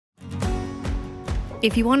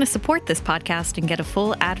If you want to support this podcast and get a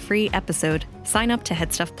full ad-free episode, sign up to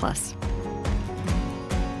Headstuff Plus.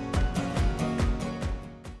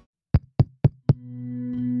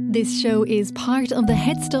 This show is part of the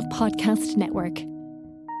Headstuff Podcast Network.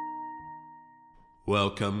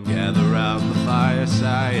 Welcome, gather round the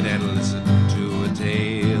fireside and listen to a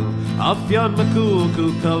tale of Fionn McCool,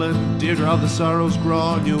 Cú Cullen, Deirdre of the Sorrows,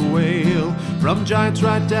 Granuaille. From giants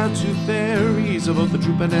right down to fairies, of both the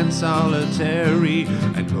drooping and solitary,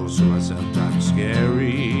 and close to are sometimes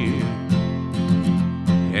scary.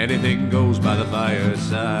 Anything goes by the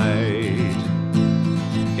fireside.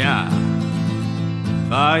 Yeah.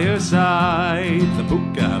 Fireside, the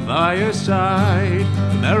Puka fireside,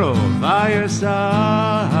 the Marrow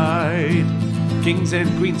fireside. Kings and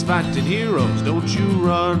queens fighting heroes, don't you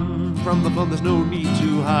run from the fun, there's no need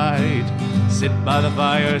to hide. Sit by the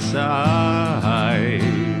fireside.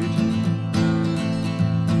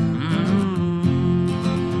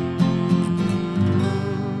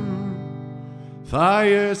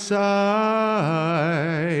 Fireside.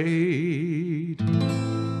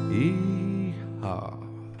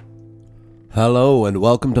 Hello and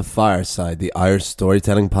welcome to Fireside, the Irish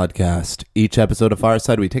storytelling podcast. Each episode of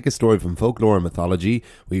Fireside, we take a story from folklore and mythology,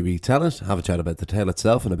 we retell it, have a chat about the tale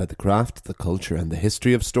itself and about the craft, the culture and the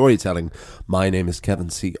history of storytelling. My name is Kevin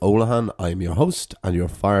C. Olahan, I am your host and your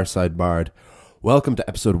Fireside Bard. Welcome to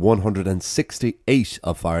episode 168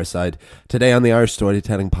 of Fireside. Today on the Irish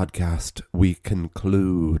storytelling podcast, we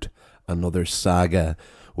conclude another saga.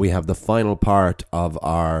 We have the final part of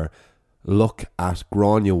our look at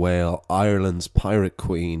Granuaille, Ireland's pirate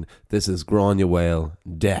queen. This is Granuaille,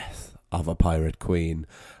 Death of a Pirate Queen.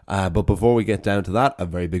 But before we get down to that, a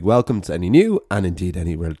very big welcome to any new and indeed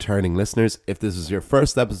any returning listeners. If this is your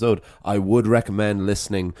first episode, I would recommend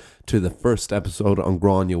listening to the first episode on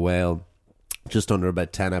Granuaille just under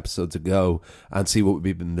about 10 episodes ago and see what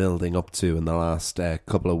we've been building up to in the last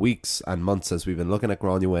couple of weeks and months as we've been looking at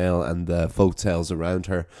Granuaille and the folk tales around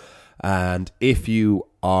her. And if you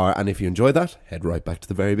enjoy that, head right back to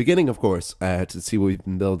the very beginning, of course, to see what we've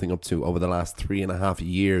been building up to over the last 3.5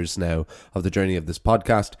 years now of the journey of this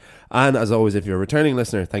podcast. And as always, if you're a returning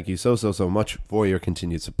listener, thank you so much for your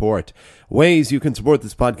continued support. Ways you can support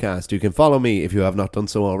this podcast: you can follow me, if you have not done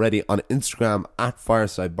so already, on Instagram at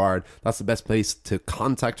FiresideBard. That's the best place to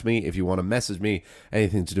contact me if you want to message me,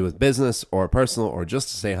 anything to do with business or personal or just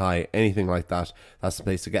to say hi, anything like that. That's the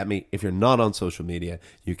place to get me. If you're not on social media,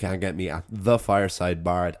 you can get me at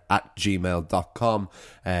thefiresideBard@gmail.com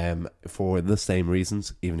for the same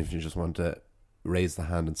reasons, even if you just want to raise the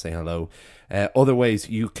hand and say hello. Other ways,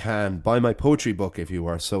 you can buy my poetry book if you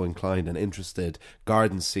are so inclined and interested.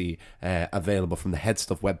 Garden Sea, available from the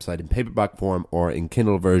Headstuff website in paperback form or in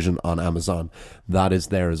Kindle version on Amazon. That is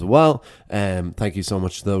there as well. Thank you so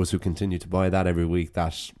much to those who continue to buy that every week.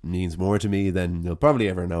 That means more to me than you'll probably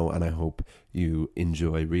ever know, and I hope you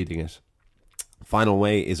enjoy reading it. Final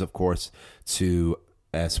way is, of course, to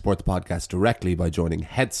support the podcast directly by joining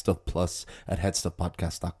Headstuff Plus at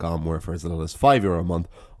headstuffpodcast.com, where for as little as €5 a month,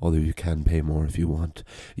 although you can pay more if you want,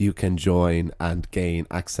 you can join and gain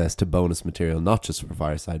access to bonus material, not just for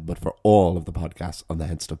Fireside, but for all of the podcasts on the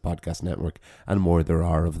Headstuff Podcast Network, and more there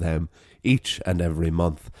are of them each and every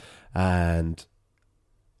month. And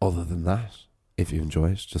other than that, if you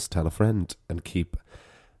enjoy it, just tell a friend and keep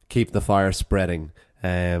the fire spreading.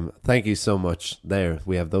 Thank you so much. There,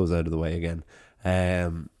 we have those out of the way again.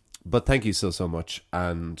 But thank you so much.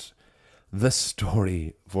 And the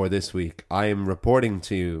story for this week, I'm recording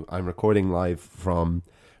live from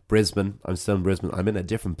Brisbane. I'm still in Brisbane. I'm in a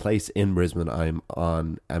different place in Brisbane. I'm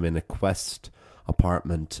in a Quest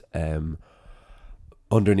apartment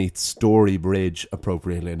underneath Story Bridge,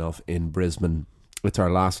 appropriately enough, in Brisbane. It's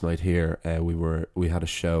our last night here. We had a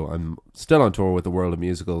show. I'm still on tour with the World of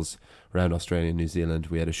Musicals around Australia and New Zealand.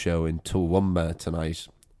 We had a show in Toowoomba tonight,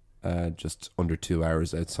 just under 2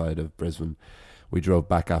 hours outside of Brisbane. We drove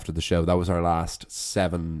back after the show. That was our last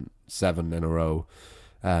seven in a row,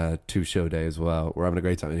 2-show day as well. We're having a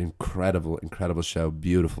great time. An incredible show.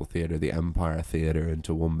 Beautiful theatre, the Empire Theatre in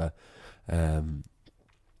Toowoomba.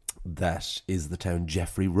 That is the town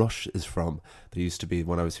Geoffrey Rush is from. There used to be,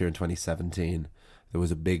 when I was here in 2017, there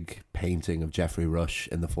was a big painting of Geoffrey Rush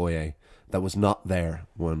in the foyer that was not there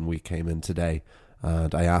when we came in today.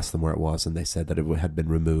 And I asked them where it was, and they said that it had been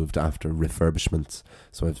removed after refurbishments.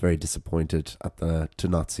 So I was very disappointed to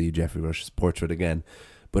not see Geoffrey Rush's portrait again.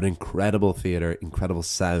 But incredible theatre, incredible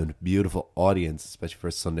sound, beautiful audience, especially for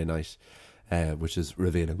a Sunday night, which is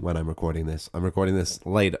revealing when I'm recording this. I'm recording this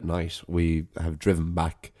late at night. We have driven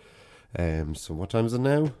back. So what time is it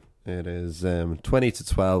now? It is 20 to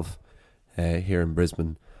 12 here in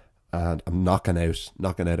Brisbane. and I'm knocking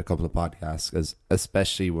out a couple of podcasts, because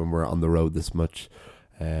especially when we're on the road this much,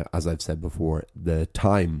 as I've said before, the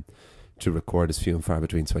time to record is few and far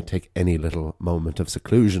between. So I take any little moment of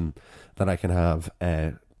seclusion that I can have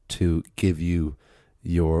to give you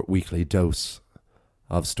your weekly dose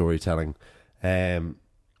of storytelling.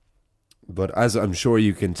 But as I'm sure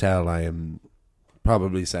you can tell, I am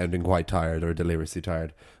probably sounding quite tired or deliriously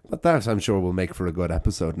tired. But that, I'm sure, will make for a good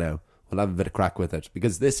episode now. We'll have a bit of crack with it,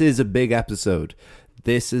 because this is a big episode.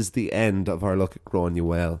 This is the end of our look at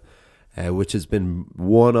Granuaille, which has been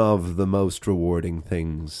one of the most rewarding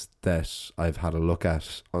things that I've had a look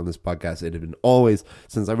at on this podcast. It had been always,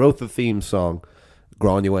 since I wrote the theme song,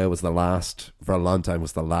 Granuaille was the last, for a long time,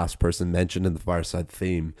 was the last person mentioned in the Fireside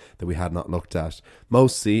theme that we had not looked at.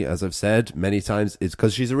 Mostly, as I've said many times, it's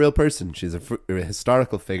because she's a real person. She's a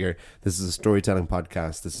historical figure. This is a storytelling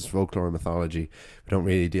podcast. This is folklore and mythology. We don't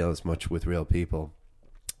really deal as much with real people.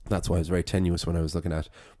 That's why it was very tenuous when I was looking at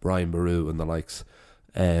Brian Boru and the likes.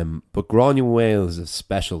 But Granuaille is a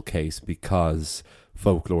special case because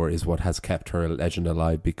folklore is what has kept her legend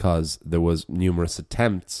alive, because there was numerous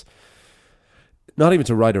attempts, not even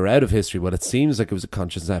to write her out of history, but it seems like it was a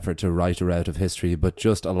conscious effort to write her out of history, but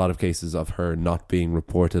just a lot of cases of her not being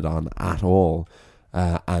reported on at all.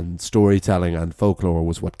 And storytelling and folklore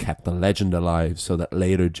was what kept the legend alive, so that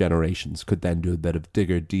later generations could then do a bit of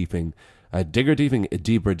deeper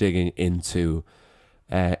digging into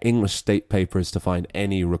English state papers to find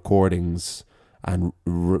any recordings and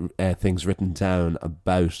things written down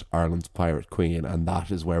about Ireland's pirate queen. And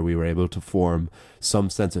that is where we were able to form some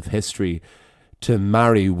sense of history to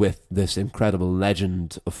marry with this incredible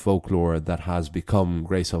legend of folklore that has become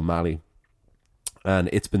Grace O'Malley. And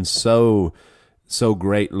it's been so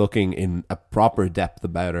great looking in a proper depth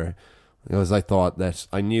about her, because I thought that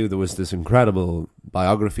I knew there was this incredible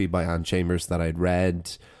biography by Anne Chambers that I'd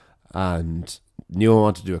read and knew I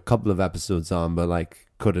wanted to do a couple of episodes on, but like,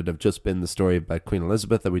 could it have just been the story about Queen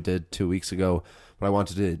Elizabeth that we did 2 weeks ago? But I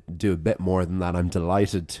wanted to do a bit more than that. I'm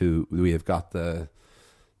delighted we have got the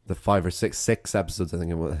 5 or 6 episodes, I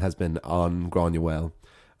think it has been, on Granuaille,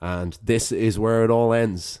 and this is where it all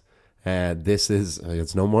ends.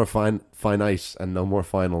 It's no more finite and no more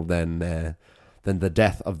final than the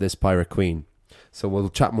death of this pirate queen. So we'll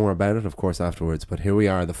chat more about it, of course, afterwards. But here we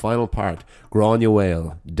are, the final part: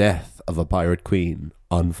 Granuaille, death of a pirate queen,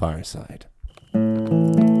 on Fireside.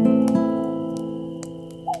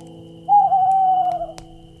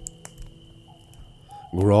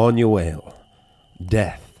 Granuaille,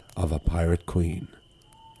 death of a pirate queen.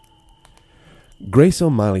 Grace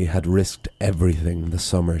O'Malley had risked everything the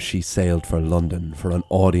summer she sailed for London for an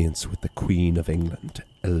audience with the Queen of England,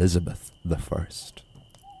 Elizabeth I.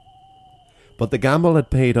 But the gamble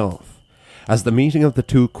had paid off, as the meeting of the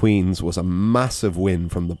two queens was a massive win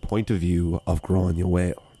from the point of view of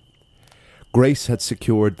Granuaille. Grace had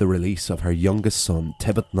secured the release of her youngest son,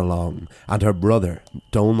 Tibbet na Long, and her brother,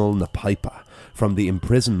 Donal na Pipa, from the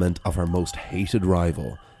imprisonment of her most hated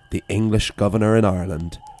rival, the English governor in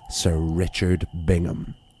Ireland, Sir Richard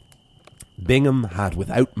Bingham. Bingham had,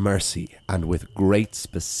 without mercy and with great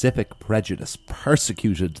specific prejudice,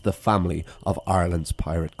 persecuted the family of Ireland's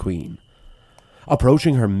pirate queen.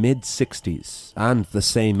 Approaching her mid-60s and the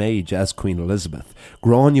same age as Queen Elizabeth,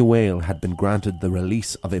 Granuaille had been granted the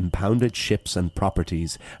release of impounded ships and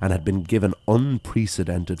properties and had been given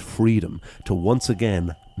unprecedented freedom to once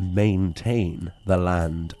again maintain the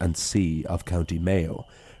land and sea of County Mayo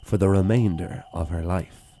for the remainder of her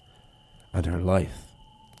life. And her life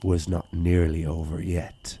was not nearly over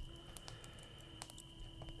yet.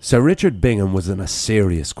 Sir Richard Bingham was in a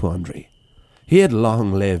serious quandary. He had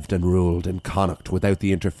long lived and ruled in Connacht without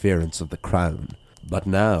the interference of the crown, but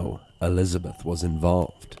now Elizabeth was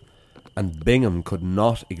involved, and Bingham could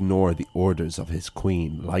not ignore the orders of his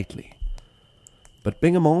queen lightly. But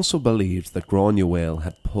Bingham also believed that Granuaille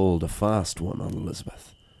had pulled a fast one on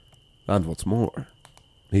Elizabeth. And what's more,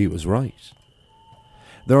 he was right.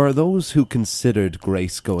 There are those who considered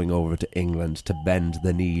Grace going over to England to bend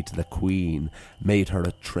the knee to the Queen made her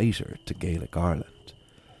a traitor to Gaelic Ireland.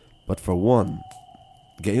 But for one,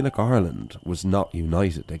 Gaelic Ireland was not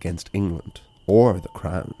united against England or the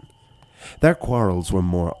Crown. Their quarrels were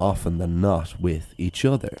more often than not with each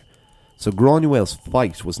other, so Granuaille's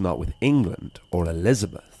fight was not with England or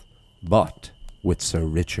Elizabeth, but with Sir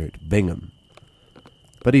Richard Bingham.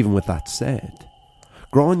 But even with that said,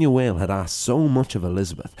 Granuaille had asked so much of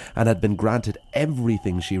Elizabeth and had been granted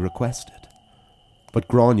everything she requested. But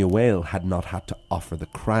Granuaille had not had to offer the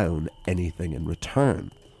crown anything in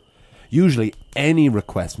return. Usually any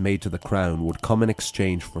request made to the crown would come in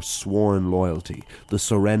exchange for sworn loyalty, the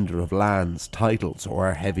surrender of lands, titles,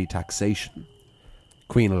 or heavy taxation.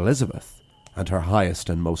 Queen Elizabeth and her highest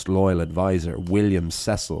and most loyal adviser, William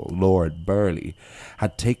Cecil, Lord Burleigh,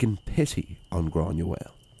 had taken pity on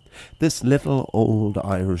Granuaille, this little old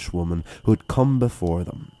Irish woman who had come before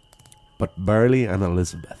them. But Burleigh and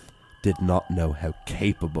Elizabeth did not know how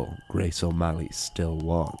capable Grace O'Malley still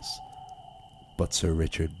was. But Sir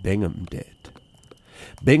Richard Bingham did.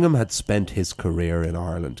 Bingham had spent his career in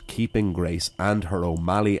Ireland keeping Grace and her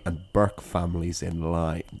O'Malley and Burke families in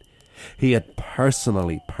line. He had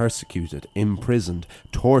personally persecuted, imprisoned,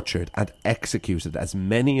 tortured and executed as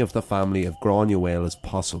many of the family of Granuaille as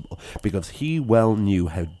possible because he well knew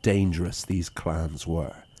how dangerous these clans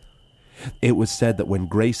were. It was said that when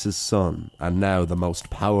Grace's son, and now the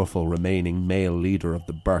most powerful remaining male leader of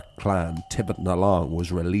the Burke clan, Tibbet Nalong,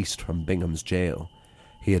 was released from Bingham's jail,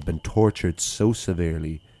 he had been tortured so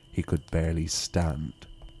severely he could barely stand.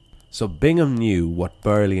 So Bingham knew what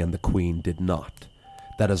Burleigh and the Queen did not,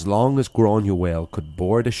 that as long as Granuaille could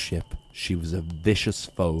board a ship, she was a vicious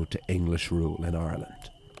foe to English rule in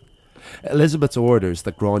Ireland. Elizabeth's orders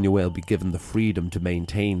that Granuaille be given the freedom to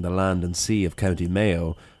maintain the land and sea of County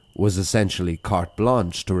Mayo was essentially carte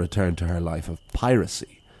blanche to return to her life of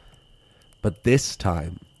piracy. But this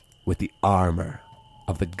time, with the armour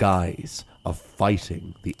of the guise of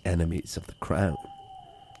fighting the enemies of the crown.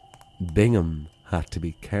 Bingham had to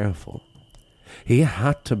be careful. He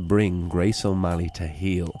had to bring Grace O'Malley to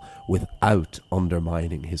heel without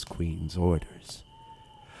undermining his queen's orders.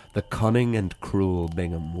 The cunning and cruel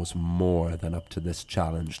Bingham was more than up to this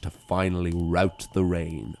challenge to finally rout the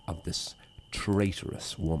reign of this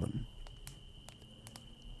traitorous woman.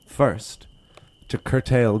 First, to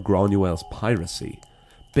curtail Granuaille's piracy,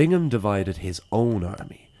 Bingham divided his own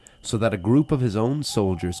army so that a group of his own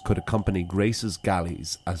soldiers could accompany Grace's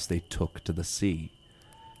galleys as they took to the sea.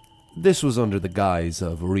 This was under the guise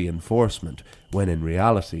of reinforcement, when in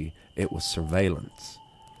reality it was surveillance.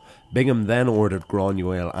 Bingham then ordered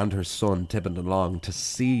Granuaille and her son Tibbet Nalong to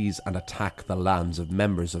seize and attack the lands of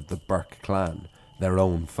members of the Burke clan, their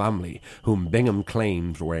own family, whom Bingham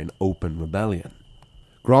claimed were in open rebellion.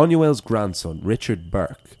 Granuaille's grandson, Richard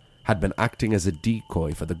Burke, had been acting as a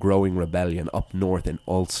decoy for the growing rebellion up north in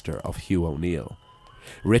Ulster of Hugh O'Neill.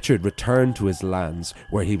 Richard returned to his lands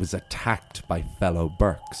where he was attacked by fellow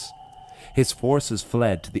Burkes. His forces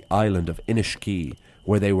fled to the island of Inishkea,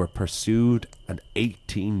 where they were pursued and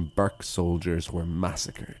 18 Burke soldiers were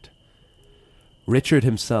massacred. Richard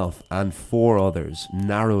himself and 4 others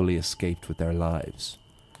narrowly escaped with their lives.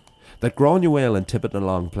 That Granuaille and Tibbet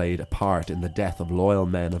Nalong played a part in the death of loyal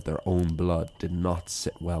men of their own blood did not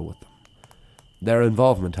sit well with them. Their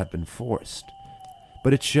involvement had been forced,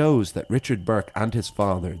 but it shows that Richard Burke and his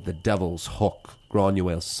father, the Devil's Hook,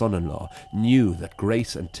 Granuaille's son-in-law, knew that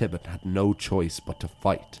Grace and Tibbet had no choice but to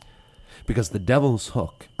fight, because the Devil's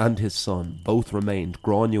Hook and his son both remained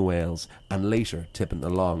Granuaille's and later Tibbet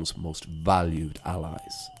Nalong's most valued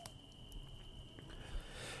allies.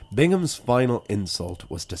 Bingham's final insult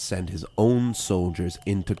was to send his own soldiers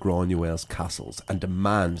into Granuaille's castles and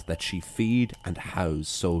demand that she feed and house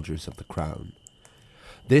soldiers of the crown.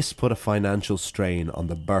 This put a financial strain on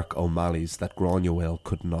the Burke O'Malleys that Granuaille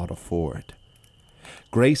could not afford.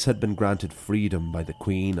 Grace had been granted freedom by the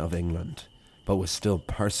Queen of England, but was still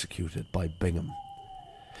persecuted by Bingham.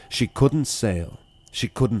 She couldn't sail, she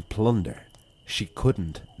couldn't plunder, she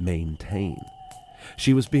couldn't maintain.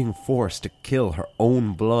 She was being forced to kill her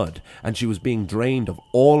own blood, and she was being drained of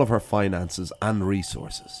all of her finances and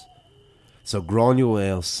resources. So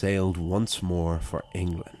Granuaille sailed once more for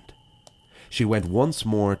England. She went once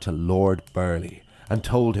more to Lord Burleigh and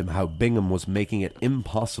told him how Bingham was making it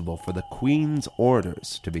impossible for the Queen's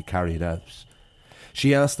orders to be carried out.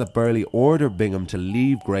 She asked that Burleigh order Bingham to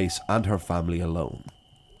leave Grace and her family alone.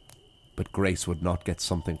 But Grace would not get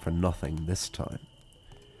something for nothing this time.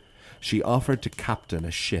 She offered to captain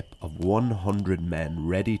a ship of 100 men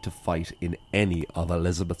ready to fight in any of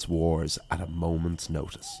Elizabeth's wars at a moment's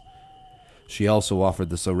notice. She also offered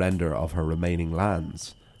the surrender of her remaining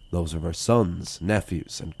lands, those of her sons,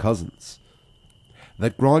 nephews, and cousins.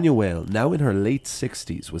 That Granuaille, now in her late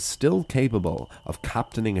 60s, was still capable of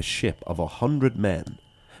captaining a ship of 100 men,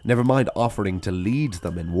 never mind offering to lead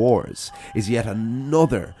them in wars, is yet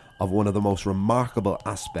another of one of the most remarkable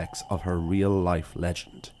aspects of her real-life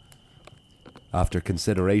legend. After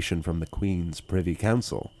consideration from the Queen's Privy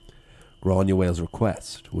Council, Granuaille's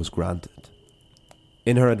request was granted.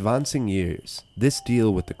 In her advancing years, this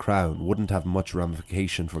deal with the Crown wouldn't have much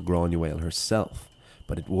ramification for Granuaille herself,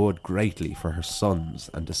 but it would greatly for her sons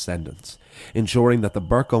and descendants, ensuring that the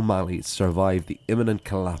Burke O'Malleys survived the imminent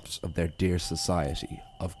collapse of their dear society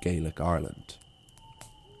of Gaelic Ireland.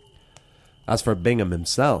 As for Bingham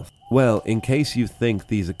himself, well, in case you think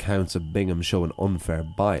these accounts of Bingham show an unfair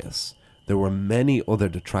bias, there were many other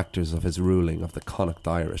detractors of his ruling of the Connacht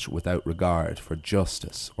Irish without regard for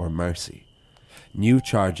justice or mercy. New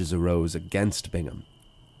charges arose against Bingham,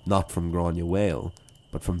 not from Granuaille,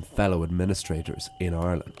 but from fellow administrators in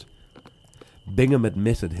Ireland. Bingham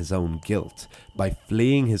admitted his own guilt by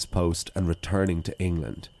fleeing his post and returning to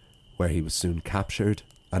England, where he was soon captured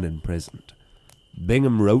and imprisoned.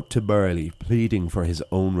 Bingham wrote to Burghley pleading for his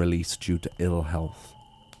own release due to ill health.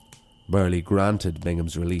 Burghley granted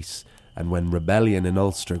Bingham's release, and when rebellion in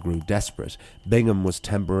Ulster grew desperate, Bingham was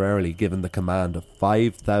temporarily given the command of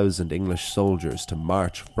 5,000 English soldiers to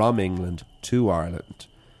march from England to Ireland.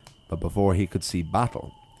 But before he could see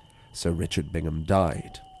battle, Sir Richard Bingham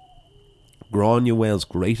died. Granuaille's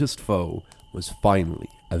greatest foe was finally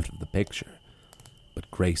out of the picture,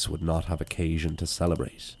 but Grace would not have occasion to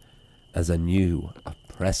celebrate, as a new,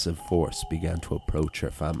 oppressive force began to approach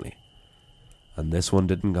her family. And this one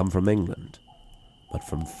didn't come from England, but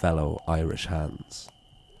from fellow Irish hands.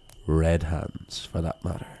 Red hands, for that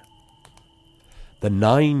matter. The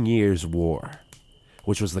 9 Years' War,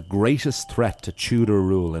 which was the greatest threat to Tudor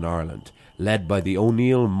rule in Ireland, led by the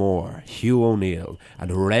O'Neill Mór, Hugh O'Neill,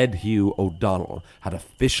 and Red Hugh O'Donnell, had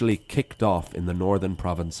officially kicked off in the northern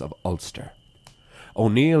province of Ulster.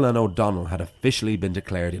 O'Neill and O'Donnell had officially been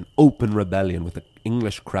declared in open rebellion with the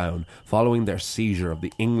English crown following their seizure of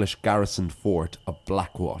the English garrisoned fort of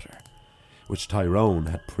Blackwater, which Tyrone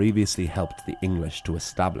had previously helped the English to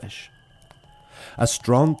establish. A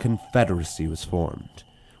strong confederacy was formed,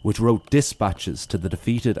 which wrote dispatches to the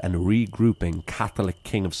defeated and regrouping Catholic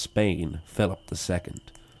King of Spain, Philip II.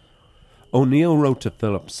 O'Neill wrote to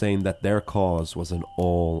Philip saying that their cause was an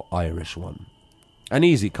all-Irish one. An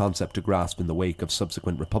easy concept to grasp in the wake of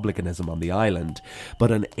subsequent republicanism on the island, but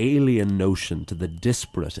an alien notion to the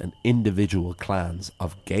disparate and individual clans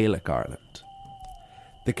of Gaelic Ireland.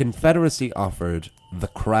 The Confederacy offered the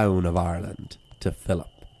Crown of Ireland to Philip,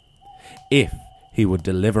 if he would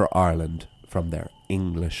deliver Ireland from their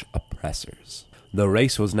English oppressors. The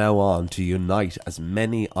race was now on to unite as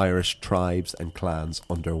many Irish tribes and clans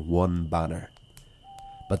under one banner.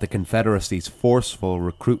 But the Confederacy's forceful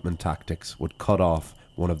recruitment tactics would cut off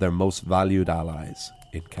one of their most valued allies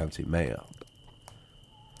in County Mayo.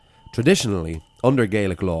 Traditionally, under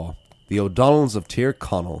Gaelic law, the O'Donnells of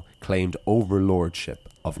Tyrconnell claimed overlordship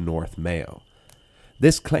of North Mayo.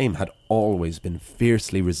 This claim had always been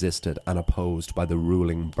fiercely resisted and opposed by the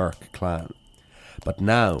ruling Burke clan. But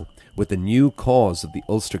now, with the new cause of the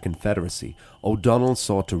Ulster Confederacy, O'Donnell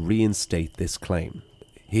sought to reinstate this claim.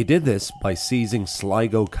 He did this by seizing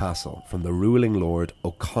Sligo Castle from the ruling lord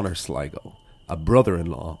O'Connor Sligo, a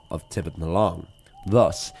brother-in-law of Tibbet na Long,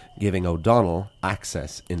 thus giving O'Donnell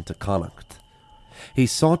access into Connacht. He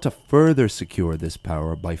sought to further secure this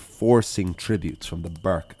power by forcing tributes from the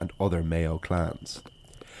Burke and other Mayo clans.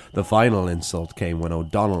 The final insult came when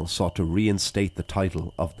O'Donnell sought to reinstate the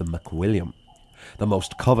title of the MacWilliam, the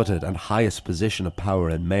most coveted and highest position of power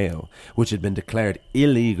in Mayo, which had been declared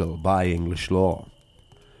illegal by English law.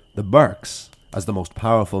 The Burkes, as the most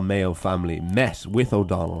powerful Mayo family, met with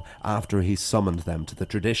O'Donnell after he summoned them to the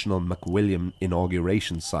traditional MacWilliam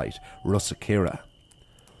inauguration site, Russakira.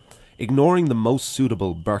 Ignoring the most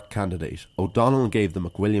suitable Burke candidate, O'Donnell gave the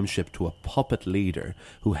MacWilliamship to a puppet leader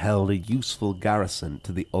who held a useful garrison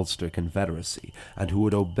to the Ulster Confederacy and who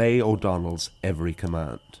would obey O'Donnell's every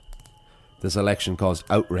command. This election caused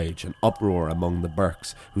outrage and uproar among the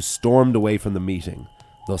Burkes, who stormed away from the meeting,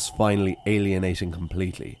 thus finally alienating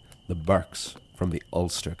completely the Burkes from the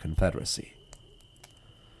Ulster Confederacy.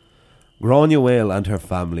 Granuaille and her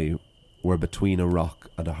family were between a rock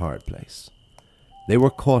and a hard place. They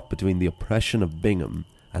were caught between the oppression of Bingham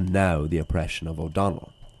and now the oppression of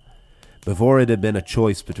O'Donnell. Before it had been a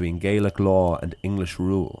choice between Gaelic law and English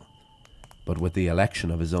rule, but with the election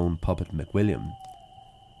of his own puppet MacWilliam,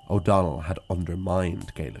 O'Donnell had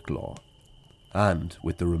undermined Gaelic law, and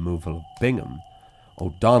with the removal of Bingham,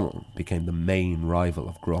 O'Donnell became the main rival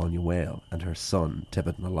of Granuaille and her son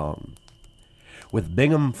Tibbet na Long. With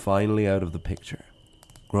Bingham finally out of the picture,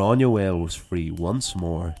 Granuaille was free once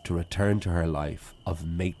more to return to her life of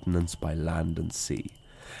maintenance by land and sea,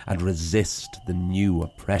 and resist the new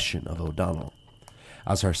oppression of O'Donnell,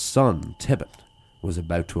 as her son Tibbet was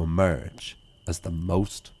about to emerge as the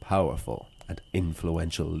most powerful and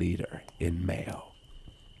influential leader in Mayo.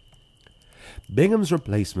 Bingham's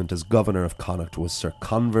replacement as governor of Connacht was Sir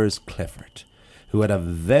Convers Clifford, who had a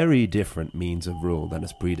very different means of rule than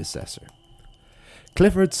his predecessor.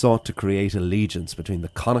 Clifford sought to create allegiance between the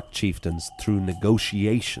Connacht chieftains through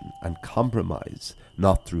negotiation and compromise,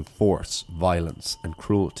 not through force, violence and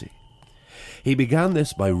cruelty. He began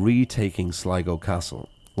this by retaking Sligo Castle,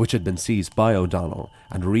 which had been seized by O'Donnell,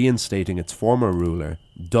 and reinstating its former ruler,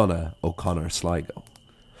 Donogh O'Connor Sligo.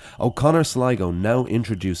 O'Connor Sligo now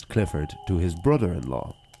introduced Clifford to his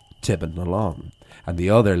brother-in-law, Tibbet na Long, and the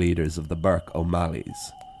other leaders of the Burke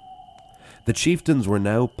O'Malleys. The chieftains were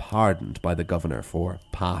now pardoned by the governor for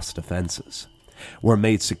past offences, were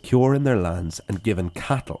made secure in their lands and given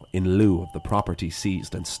cattle in lieu of the property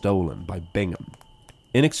seized and stolen by Bingham.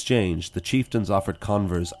 In exchange, the chieftains offered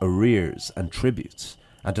Convers arrears and tributes,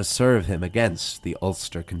 and to serve him against the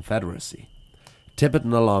Ulster Confederacy. Tibbet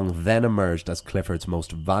na Long then emerged as Clifford's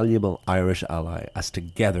most valuable Irish ally, as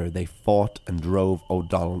together they fought and drove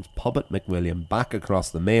O'Donnell's puppet McWilliam back across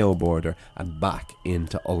the Mayo border and back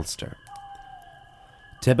into Ulster.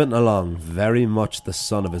 Tibbet na Long, very much the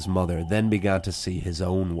son of his mother, then began to see his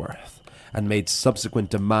own worth, and made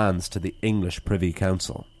subsequent demands to the English Privy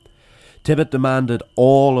Council. Tibbet demanded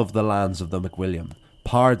all of the lands of the McWilliam,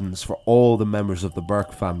 pardons for all the members of the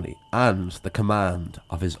Burke family, and the command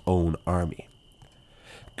of his own army.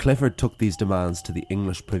 Clifford took these demands to the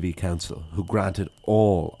English Privy Council, who granted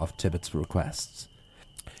all of Tibbet's requests.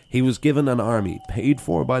 He was given an army paid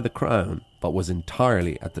for by the Crown, but was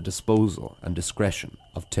entirely at the disposal and discretion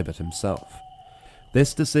of Tibbet himself.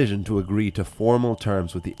 This decision to agree to formal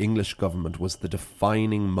terms with the English government was the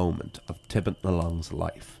defining moment of Tibbet na Long's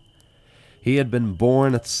life. He had been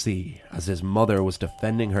born at sea as his mother was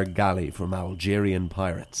defending her galley from Algerian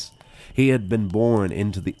pirates. He had been born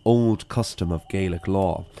into the old custom of Gaelic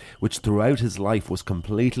law, which throughout his life was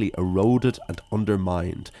completely eroded and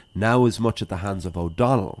undermined, now as much at the hands of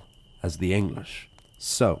O'Donnell as the English.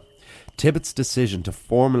 So, Tibbet's decision to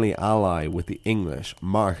formally ally with the English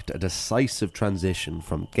marked a decisive transition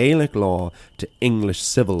from Gaelic law to English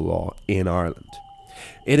civil law in Ireland.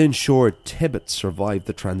 It ensured Tibbet survived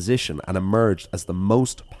the transition and emerged as the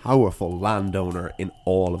most powerful landowner in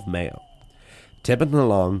all of Mayo. Tibbet na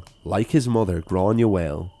Long, like his mother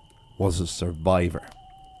Granuaille, was a survivor.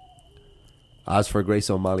 As for Grace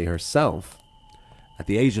O'Malley herself, at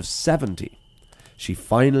the age of 70, she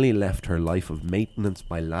finally left her life of maintenance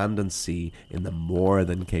by land and sea in the more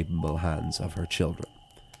than capable hands of her children.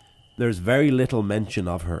 There's very little mention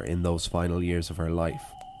of her in those final years of her life,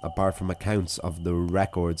 apart from accounts of the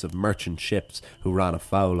records of merchant ships who ran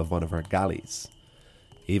afoul of one of her galleys.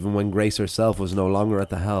 Even when Grace herself was no longer at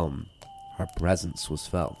the helm, her presence was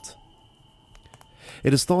felt.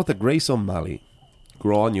 It is thought that Grace O'Malley,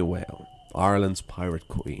 Granuaille, Ireland's pirate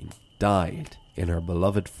queen, died in her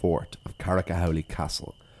beloved fort of Carrickahowley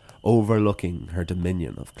Castle, overlooking her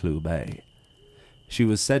dominion of Clew Bay. She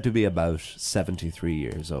was said to be about 73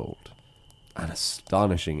 years old. An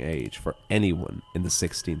astonishing age for anyone in the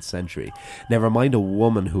 16th century, never mind a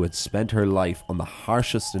woman who had spent her life on the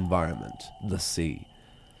harshest environment, the sea.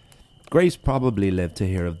 Grace probably lived to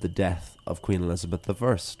hear of the death of Queen Elizabeth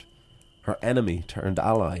I, her enemy turned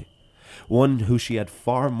ally, one who she had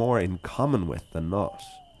far more in common with than not.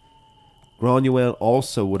 Granuaille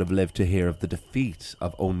also would have lived to hear of the defeat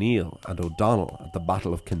of O'Neill and O'Donnell at the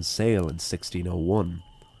Battle of Kinsale in 1601.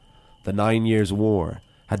 The 9 Years' War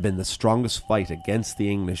had been the strongest fight against the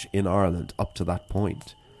English in Ireland up to that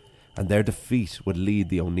point, and their defeat would lead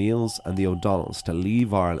the O'Neills and the O'Donnells to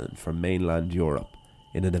leave Ireland for mainland Europe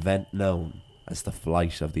in an event known as the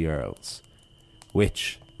Flight of the Earls,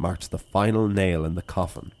 which marked the final nail in the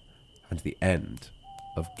coffin and the end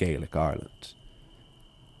of Gaelic Ireland.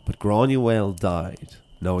 But Granuaille died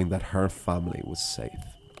knowing that her family was safe,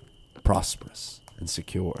 prosperous and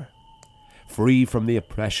secure, free from the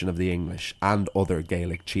oppression of the English and other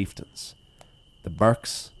Gaelic chieftains. The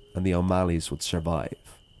Burkes and the O'Malleys would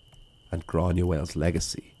survive, and Granuaille's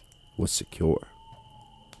legacy was secure.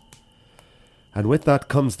 And with that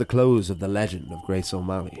comes the close of the legend of Grace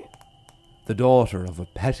O'Malley, the daughter of a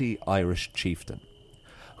petty Irish chieftain,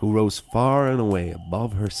 who rose far and away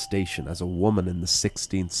above her station as a woman in the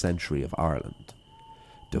 16th century of Ireland,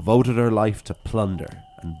 devoted her life to plunder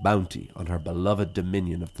and bounty on her beloved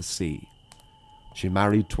dominion of the sea. She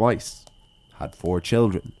married twice, had 4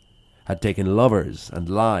 children, had taken lovers and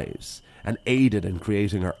lives, and aided in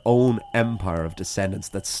creating her own empire of descendants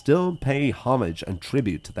that still pay homage and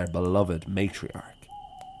tribute to their beloved matriarch.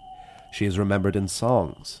 She is remembered in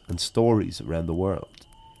songs and stories around the world.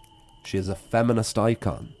 She is a feminist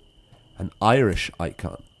icon, an Irish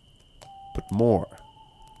icon, but more,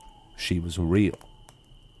 she was real.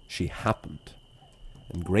 She happened,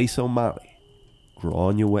 and Grace O'Malley,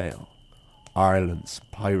 Granuaille, Ireland's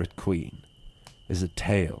Pirate Queen is a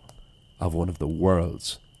tale of one of the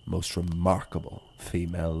world's most remarkable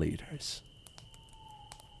female leaders.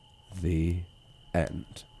 The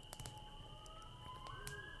end.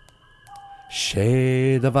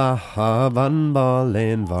 Shade of a havan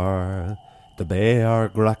ballin var, the bear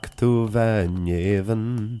grak to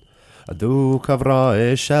venyeven, a duke of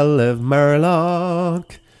Roy shell of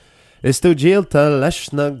Merlock, is to jilta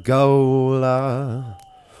leshna gola.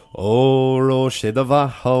 Oro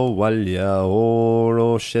shidavaho walya,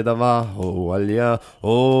 oro shidavaho walya,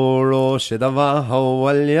 oro shidavaho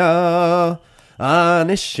walya,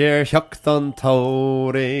 anishir hyokthon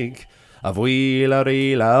torig. A bhuiile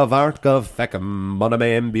riile bhart go fecum, buna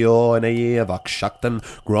mé bio in a dhéobhach seachtain,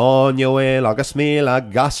 Granuaille agus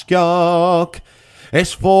míle gasceach.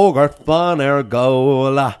 Is fógart ban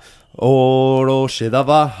góla, óró siad a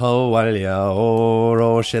bhathóhailne,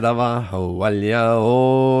 óró siad a bhathóhailne,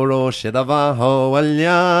 óró siad a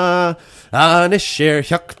bhathóhailne. An is sér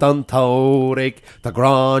heachtan tórig, tá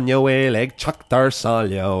Granuaille ag teachtar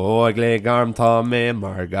sáile, ó ag le garmtá mé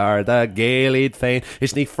mar garda géalaid féin,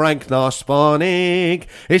 is ní Frank ná Spánig,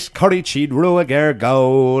 is curried siad ruag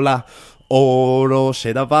góla. Óró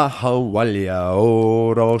siad a bhathóhailne,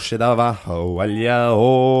 óró siad a bhathóhailne,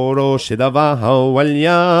 óró siad a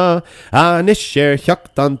bhathóhailne. An is sér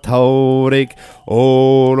heachtan tórig,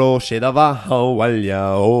 óró siad a bhathóhailne,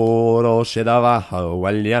 óró siad a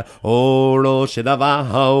bhathóhailne, óró siad a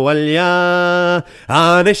bhathóhailne.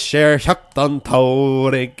 An is sér heachtan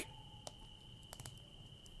tórig.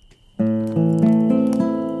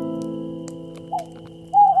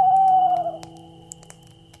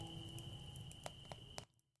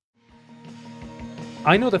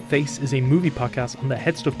 I Know That Face is a movie podcast on the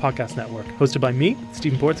Head Stuff Podcast Network, hosted by me,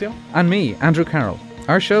 Stephen Porzio. And me, Andrew Carroll.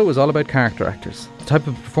 Our show is all about character actors. The type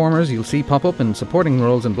of performers you'll see pop up in supporting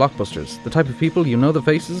roles in blockbusters. The type of people you know the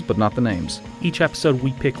faces but not the names. Each episode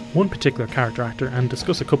we pick one particular character actor and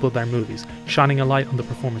discuss a couple of their movies, shining a light on the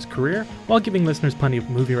performer's career while giving listeners plenty of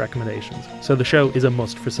movie recommendations. So the show is a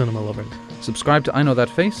must for cinema lovers. Subscribe to I Know That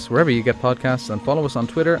Face wherever you get podcasts and follow us on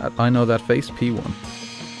Twitter at I Know That Face P1.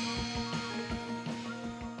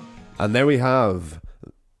 And there we have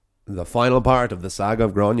the final part of the saga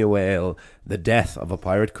of Granuaille, the death of a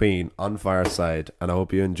pirate queen on Fireside, and I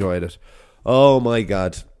hope you enjoyed it. Oh my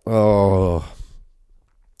god. Oh,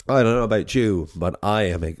 I don't know about you, but I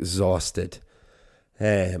am exhausted.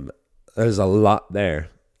 There's a lot there.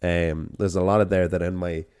 There's a lot of there that in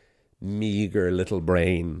my meager little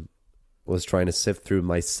brain was trying to sift through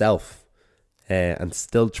myself and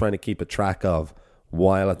still trying to keep a track of,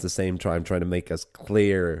 while at the same time trying to make as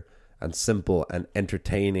clear and simple and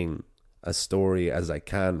entertaining a story as I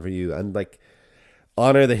can for you, and like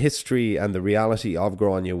honor the history and the reality of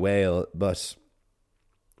Granuaille, but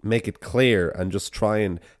make it clear and just try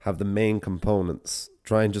and have the main components.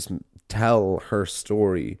 Try and just tell her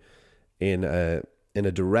story in a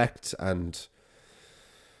direct and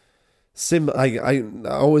simple. I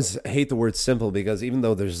always hate the word simple, because even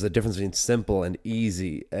though there's a difference between simple and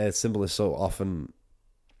easy, simple is so often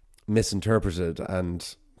misinterpreted,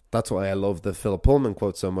 and that's why I love the Philip Pullman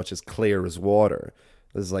quote so much, is clear as water.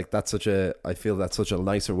 It's like, I feel that's such a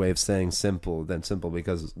nicer way of saying simple than simple,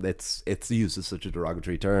 because it's used as such a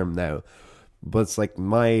derogatory term now. But it's like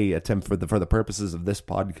my attempt for the purposes of this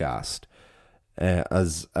podcast,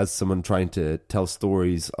 as someone trying to tell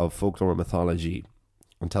stories of folklore mythology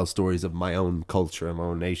and tell stories of my own culture and my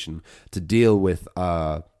own nation, to deal with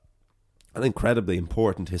an incredibly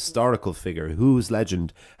important historical figure whose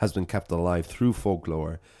legend has been kept alive through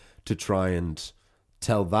folklore, to try and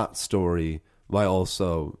tell that story while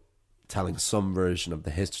also telling some version of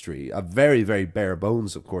the history. A very, very bare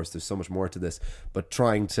bones, of course. There's so much more to this, but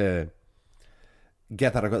trying to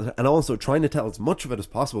get that across, and also trying to tell as much of it as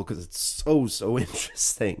possible, because it's so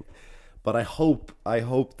interesting. But I hope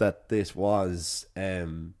that this was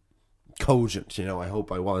cogent. You know, I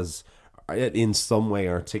hope I was in some way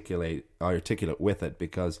articulate with it,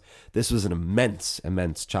 because this was an immense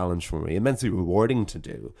challenge for me, immensely rewarding to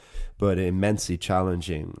do, but immensely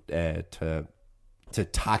challenging to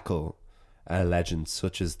tackle a legend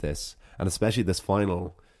such as this, and especially this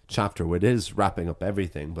final chapter where it is wrapping up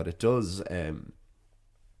everything. But it does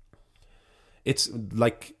it's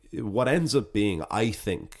like what ends up being, I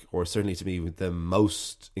think, or certainly to me, the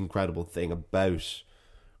most incredible thing about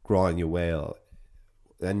Granuaille.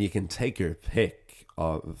 And you can take your pick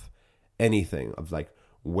of anything, of like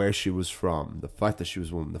where she was from, the fact that she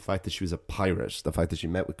was a woman, the fact that she was a pirate, the fact that she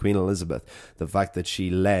met with Queen Elizabeth, the fact that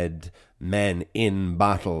she led men in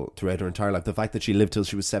battle throughout her entire life, the fact that she lived till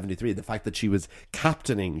she was 73, the fact that she was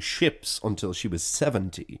captaining ships until she was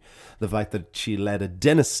 70, the fact that she led a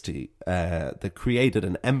dynasty that created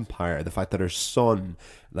an empire, the fact that her son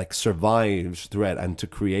survived throughout and to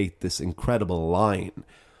create this incredible line.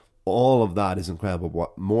 All of that is incredible.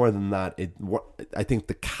 What more than that, I think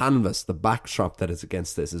the canvas, the backdrop that is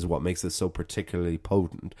against this is what makes this so particularly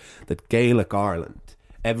potent. That Gaelic Ireland,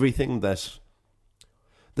 everything that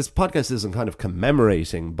this podcast isn't kind of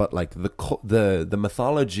commemorating, but like the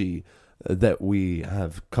mythology that we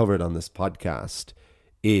have covered on this podcast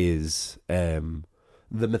is the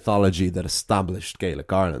mythology that established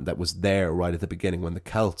Gaelic Ireland, that was there right at the beginning when the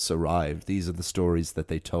Celts arrived. These are the stories that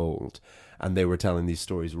they told. And they were telling these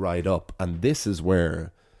stories right up. And this is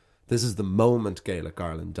the moment Gaelic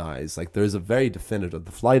Ireland dies. Like, there's a very definitive,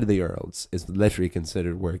 the Flight of the Earls is literally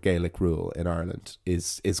considered where Gaelic rule in Ireland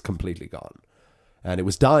is completely gone. And it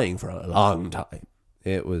was dying for a long time.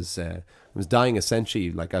 It was dying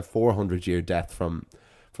essentially like a 400-year death from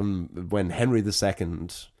when Henry II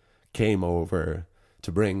came over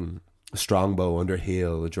to bring Strongbow under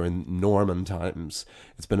heel during Norman times.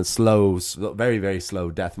 It's been a slow, very, very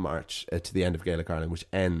slow death march to the end of Gaelic Ireland, which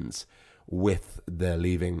ends with the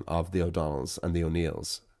leaving of the O'Donnells and the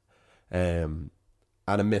O'Neills. And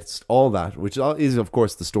amidst all that, which is, of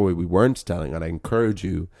course, the story we weren't telling, and I encourage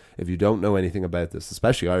you, if you don't know anything about this,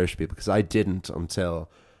 especially Irish people, because I didn't until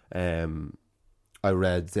I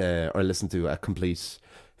read or listened to A Complete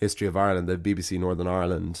History of Ireland, the BBC Northern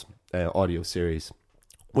Ireland audio series,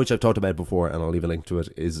 which I've talked about before, and I'll leave a link to it.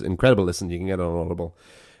 Is incredible listen. You can get it on Audible.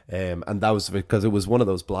 And that was because it was one of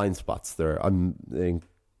those blind spots there. I'm an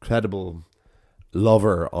incredible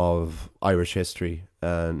lover of Irish history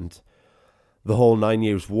and the whole 9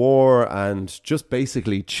 Years' War, and just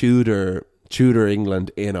basically Tudor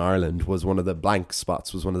England in Ireland was one of the blank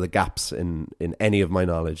spots, was one of the gaps in any of my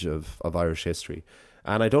knowledge of Irish history.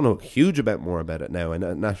 And I don't know a huge bit more about it now. I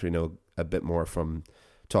naturally know a bit more from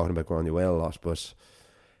talking about Granuaille a lot, but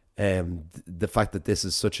the fact that this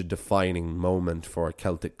is such a defining moment for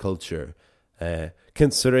Celtic culture,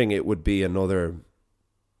 considering it would be another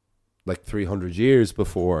 300 years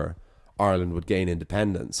before Ireland would gain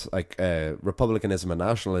independence. Republicanism and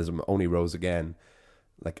nationalism only rose again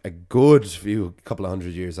a good couple of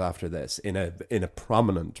hundred years after this in a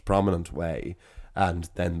prominent way, and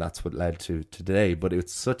then that's what led to today. But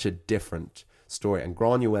it's such a different story, and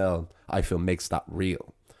Granuaille, I feel, makes that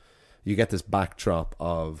real. You get this backdrop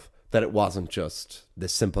of that it wasn't just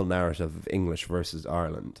this simple narrative of English versus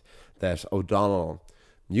Ireland, that O'Donnell,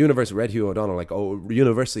 Red Hugh O'Donnell,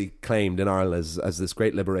 universally claimed in Ireland as this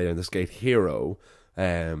great liberator and this great hero,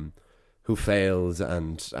 who failed,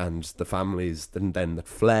 and the families then that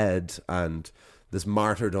fled, and this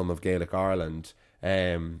martyrdom of Gaelic Ireland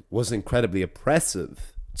was incredibly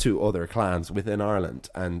oppressive to other clans within Ireland.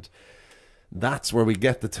 And that's where we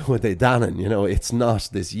get the Tuatha Danann. It's not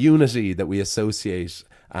this unity that we associate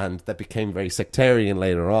and that became very sectarian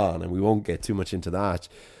later on, and we won't get too much into that,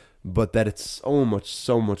 but that it's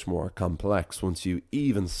so much more complex once you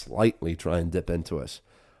even slightly try and dip into it.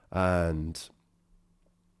 And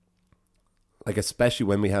especially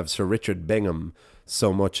when we have Sir Richard Bingham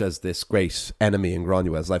so much as this great enemy in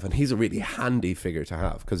Granuaile's life, and he's a really handy figure to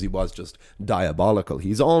have because he was just diabolical.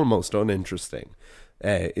 He's almost uninteresting.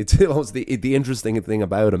 It's almost the interesting thing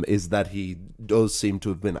about him is that he does seem to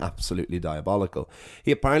have been absolutely diabolical.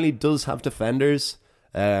 He apparently does have defenders.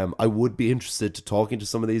 I would be interested to talking to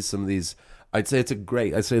some of these. I'd say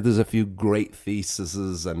there's a few great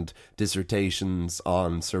theses and dissertations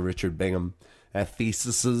on Sir Richard Bingham.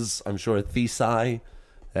 Theses, I'm sure, thesi.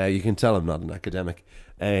 You can tell I'm not an academic.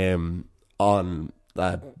 On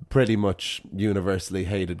that pretty much universally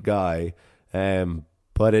hated guy.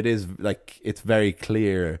 But it is it's very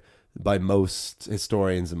clear by most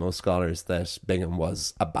historians and most scholars that Bingham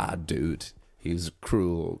was a bad dude. He was a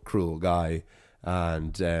cruel guy,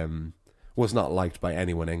 and was not liked by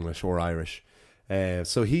anyone English or Irish.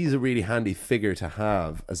 So he's a really handy figure to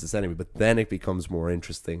have as this enemy. But then it becomes more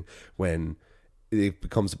interesting when it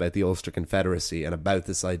becomes about the Ulster Confederacy and about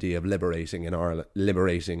this idea of liberating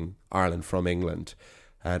Ireland from England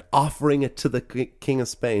and offering it to the King of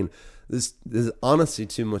Spain. There's honestly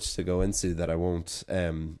too much to go into that I won't.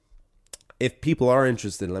 If people are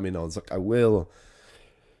interested, let me know. I will,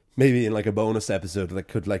 maybe in a bonus episode that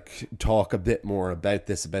could talk a bit more about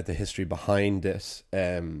this, about the history behind it.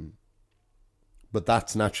 But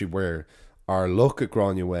that's naturally where our look at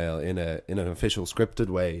Granuaille in an official scripted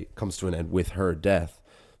way comes to an end with her death.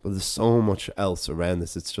 But there's so much else around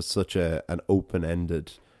this. It's just such an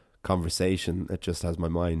open-ended conversation. It just has my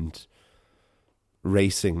mind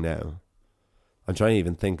racing now. I'm trying to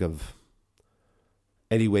even think of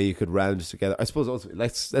any way you could round it together. I suppose also,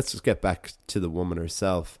 let's just get back to the woman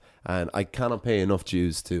herself. And I cannot pay enough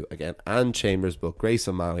dues to, again, Anne Chambers' book, Grace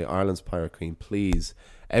O'Malley, Ireland's Pirate Queen. Please,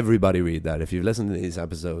 everybody read that. If you've listened to these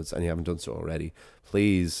episodes and you haven't done so already,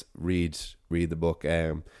 please read the book.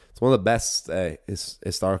 It's one of the best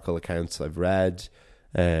historical accounts I've read.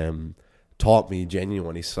 Taught me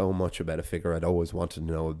genuinely so much about a figure I'd always wanted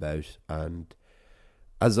to know about. And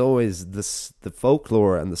as always, the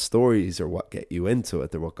folklore and the stories are what get you into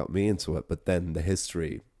it. They're what got me into it. But then the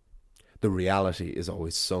history, the reality is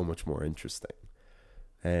always so much more interesting.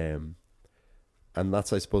 And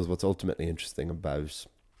that's, I suppose, what's ultimately interesting about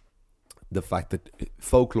the fact that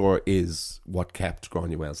folklore is what kept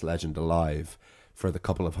Granuaile's legend alive for the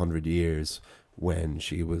couple of 100 years when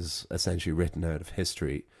she was essentially written out of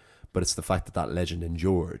history. But it's the fact that that legend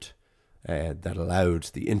endured that allowed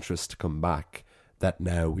the interest to come back, that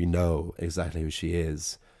now we know exactly who she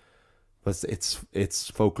is. But it's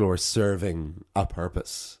folklore serving a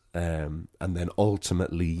purpose, and then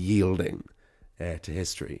ultimately yielding to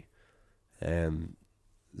history.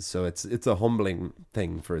 So it's a humbling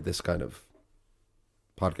thing for this kind of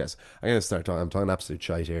podcast. I'm going to start talking. I'm talking absolute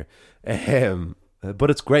shite here, but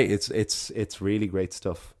it's great. It's really great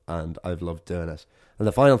stuff, and I've loved doing it. And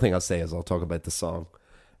the final thing I'll say is I'll talk about the song.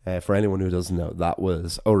 For anyone who doesn't know, that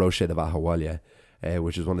was O Roche de Vahawalia,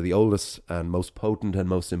 which is one of the oldest and most potent and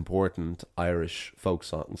most important Irish folk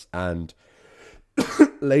songs, and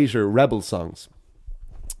later rebel songs.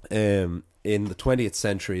 In the 20th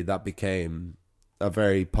century, that became a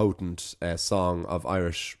very potent song of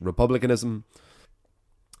Irish republicanism,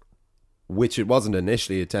 which it wasn't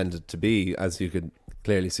initially intended to be, as you could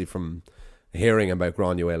clearly see from hearing about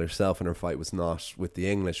Granuaille herself, and her fight was not with the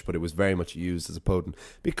English, but it was very much used as a potent,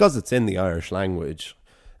 because it's in the Irish language,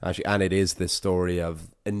 actually, and it is this story of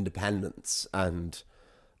independence and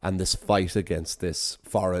this fight against this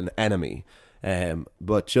foreign enemy.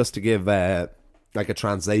 But just to give like a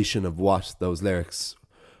translation of what those lyrics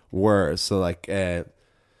were, so like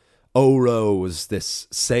Oro was this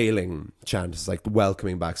sailing chant, it's like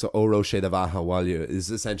welcoming back. So Oro She de Vahawalia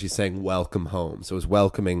is essentially saying welcome home. So it's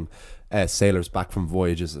welcoming sailors back from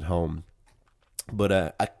voyages at home. But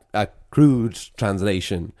a crude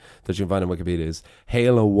translation that you can find on Wikipedia is,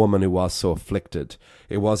 "Hail, O woman who was so afflicted.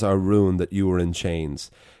 It was our ruin that you were in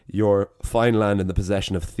chains. Your fine land in the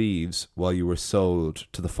possession of thieves while you were sold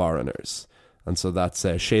to the foreigners." And so that's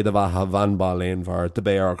She de Vaha van Balin var de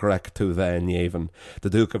Bear Grek to Van Yeven. The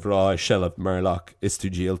Duke of Roy Shell of Murloch is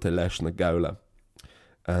to Jill to Lesh na Gaula.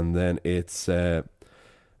 And then it's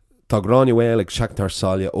Tá Granuaille ag seachtar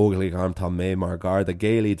salia óglaigh arm tá mé mar gar the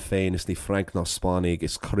Gaeliad féin is ní Frank nó Spánig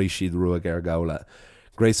is Crishid Ruag Gaula.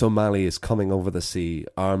 Grace O'Malley is coming over the sea,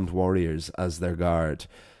 armed warriors as their guard.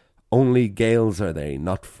 Only Gaels are they,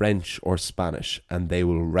 not French or Spanish, and they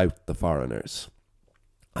will rout the foreigners.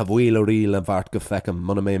 A bhhuil a riil a bhart go fecam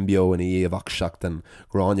muna mé bio in a dhéobh seachtain,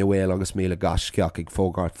 Granuaille agus míle gasceach ag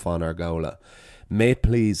fógart fan ar gaula. May it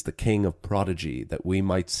please the King of Prodigy that we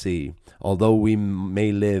might see, although we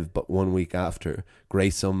may live but 1 week after,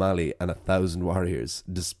 Grace O'Malley and 1,000 warriors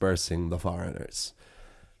dispersing the foreigners.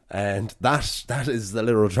 And that is the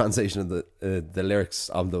literal translation of the lyrics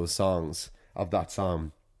of those songs, of that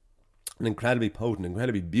song. An incredibly potent,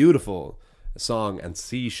 incredibly beautiful song and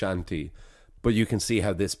sea shanty. But you can see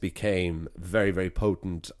how this became very, very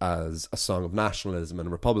potent as a song of nationalism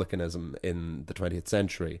and republicanism in the 20th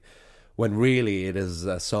century, when really it is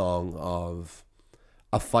a song of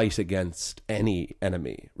a fight against any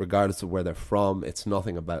enemy, regardless of where they're from. It's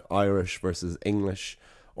nothing about Irish versus English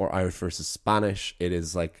or Irish versus Spanish. It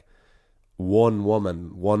is like one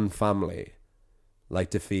woman, one family,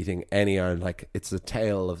 like defeating any Ireland. Like it's a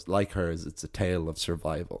tale of, like hers, it's a tale of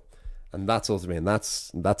survival. And that's ultimately, and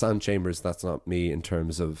that's Anne Chambers, that's not me in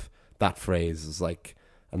terms of that phrase. Is like,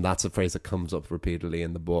 and that's a phrase that comes up repeatedly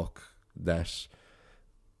in the book that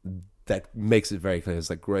makes it very clear. It's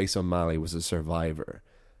like Grace O'Malley was a survivor,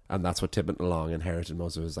 and that's what Tippett Long inherited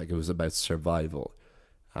most of it. It was about survival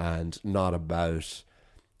and not about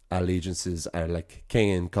allegiances like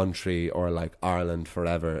king and country or like Ireland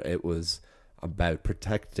forever. It was about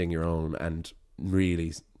protecting your own and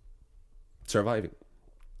really surviving.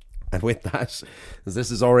 And with that,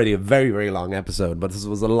 this is already a very, very long episode, but this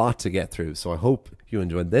was a lot to get through. So I hope you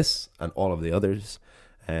enjoyed this and all of the others.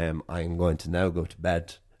 I'm going to now go to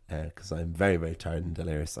bed because I'm very, very tired and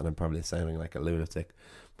delirious, and I'm probably sounding like a lunatic.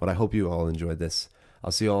 But I hope you all enjoyed this.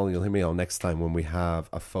 I'll see you all. You'll hear me all next time when we have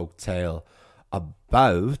a folk tale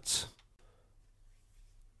about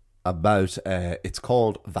it's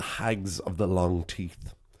called The Hags of the Long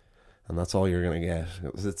Teeth, and that's all you're gonna get.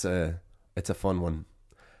 It's a fun one.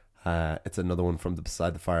 It's another one from the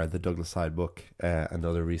Beside the Fire, the Douglas Hyde book,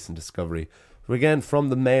 another recent discovery. Again, from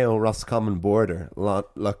the Mayo Roscommon border.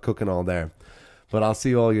 Lot cooking all there. But I'll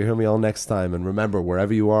see you hear me all next time. And remember,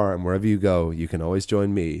 wherever you are and wherever you go, you can always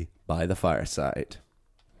join me by the fireside.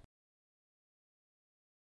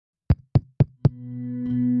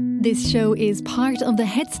 This show is part of the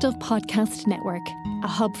Head Stuff Podcast Network, a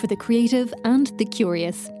hub for the creative and the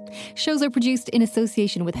curious. Shows are produced in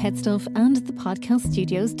association with Head Stuff and the Podcast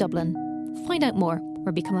Studios Dublin. Find out more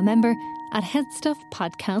or become a member at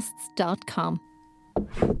headstuffpodcasts.com.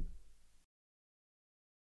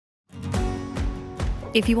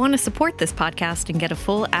 If you want to support this podcast and get a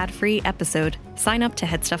full ad-free episode, sign up to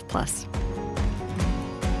Headstuff Plus.